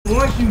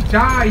you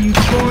die, you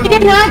spawn on You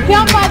cannot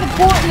jump by the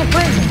port in the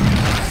prison.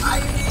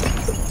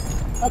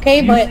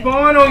 Okay, but... You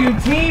spawn on your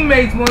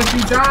teammates once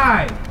you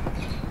die.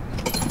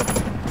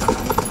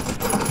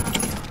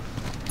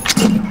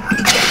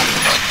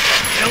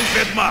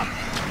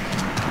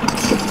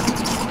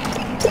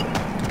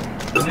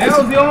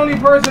 Nell's the only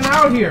person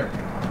out here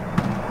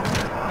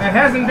that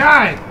hasn't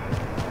died.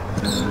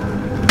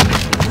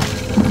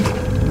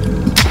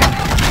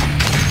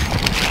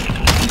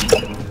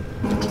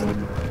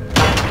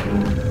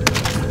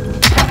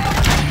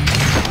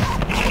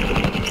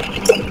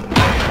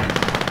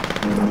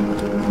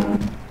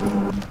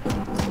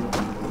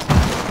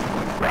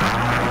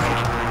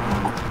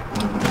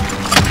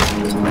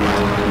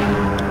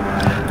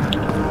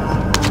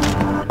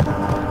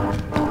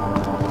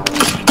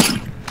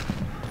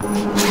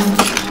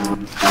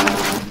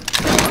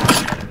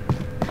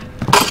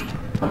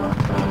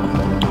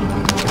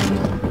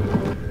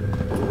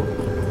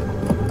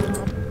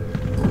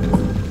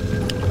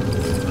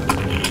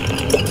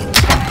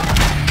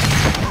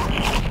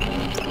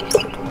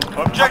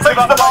 Objective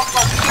up above.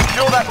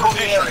 Secure that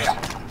position.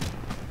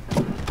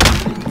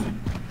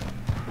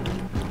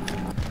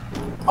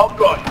 Oh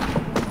God.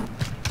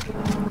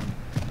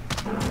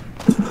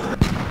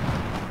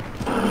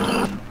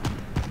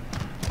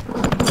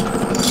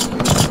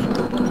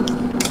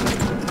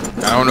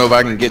 I don't know if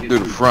I can get through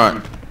the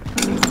front.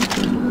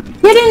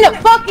 Get in the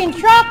fucking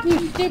truck,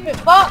 you stupid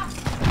fuck!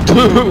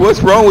 Dude,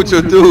 what's wrong with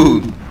your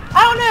dude?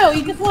 I don't know,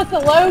 he just wants to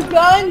load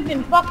guns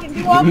and fucking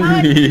do all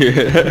kinds. Yeah.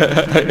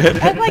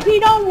 It's like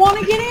he don't want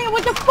to get in.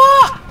 What the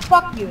fuck?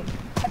 Fuck you.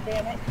 God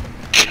damn it.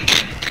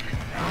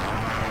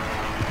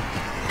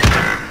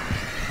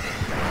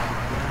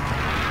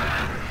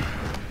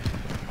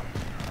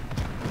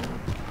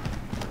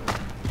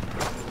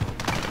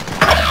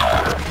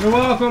 You're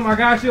welcome. I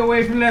got you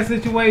away from that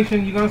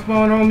situation. You're gonna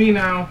spawn on me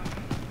now.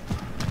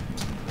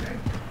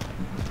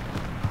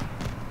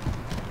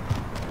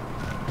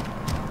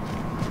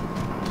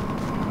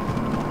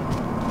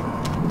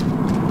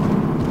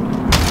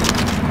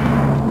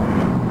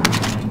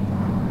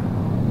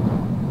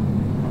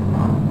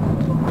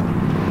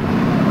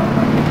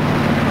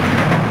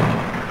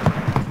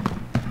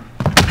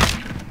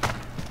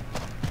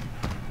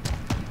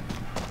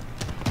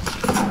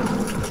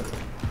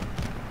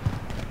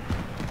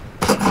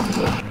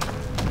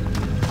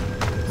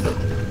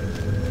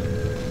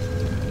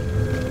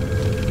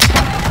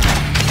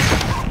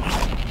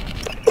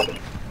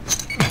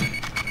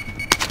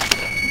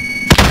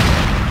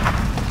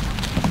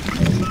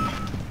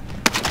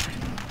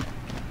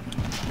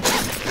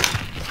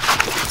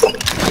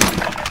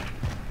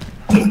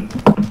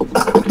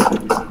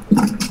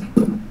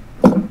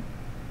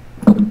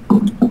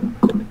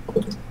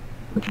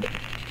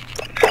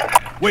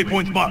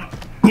 Waypoint marked.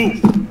 Move.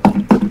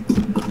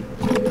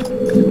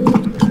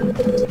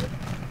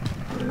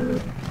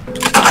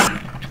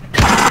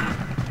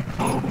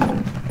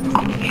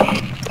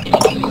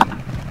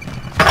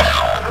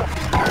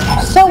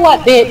 So what,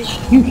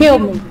 bitch? You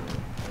killed me.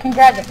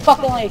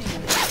 Congratulations.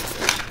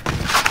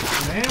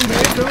 Man,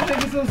 don't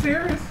take it so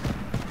serious.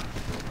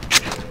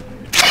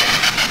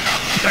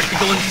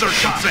 Tactical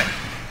insertion set.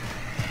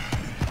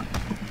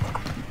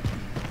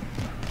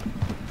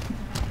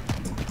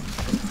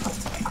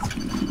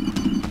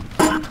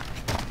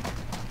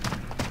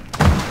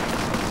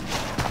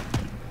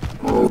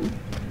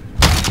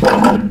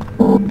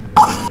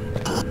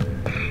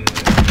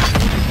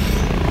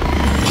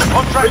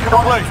 Contract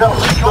complete.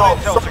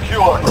 Intel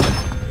secured.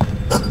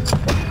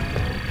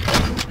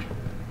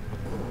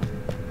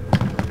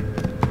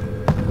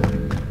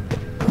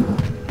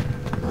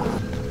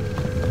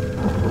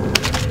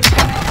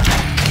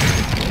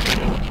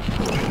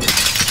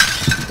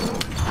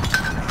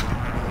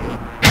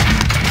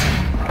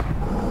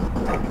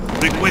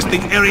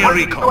 Requesting area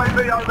recon.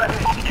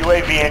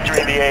 UAV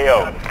entering the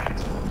AO.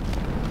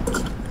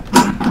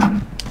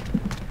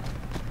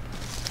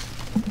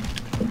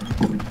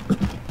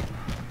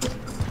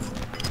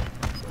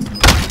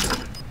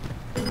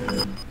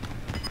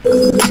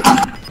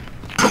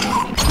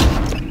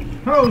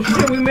 Oh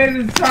shit, we made it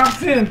to the top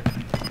 10.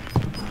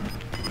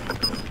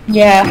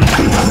 Yeah.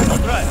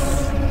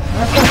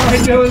 That's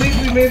alright though, at least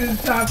we made it to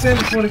the top 10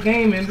 before the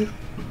game ended.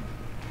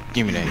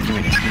 Give me that, give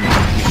me that,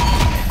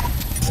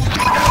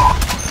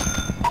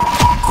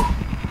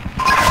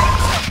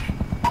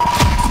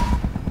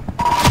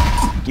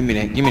 give me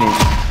that. Give me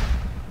that.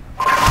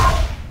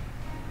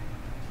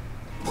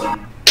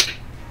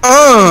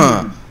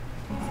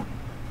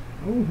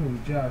 Ooh,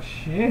 Josh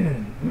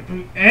Shin.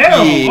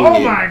 L. Yeah. Oh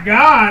my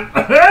God.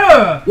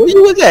 Where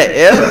you was at,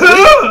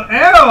 L?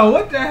 L.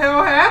 What the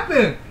hell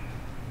happened?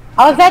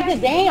 I was at the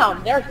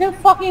dam. There's no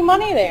fucking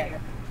money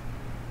there.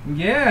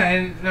 Yeah,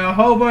 and a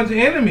whole bunch of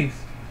enemies.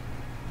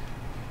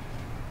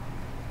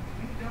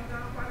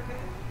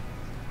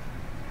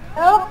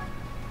 Oh?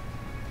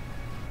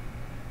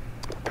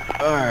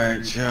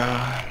 Alright, y'all.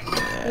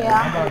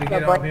 Yeah. I'm about to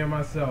get off here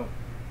myself.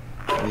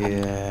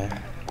 Yeah.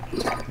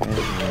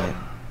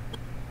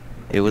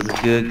 It was a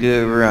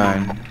good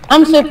run.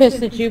 I'm so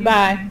pissed at you.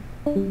 Bye.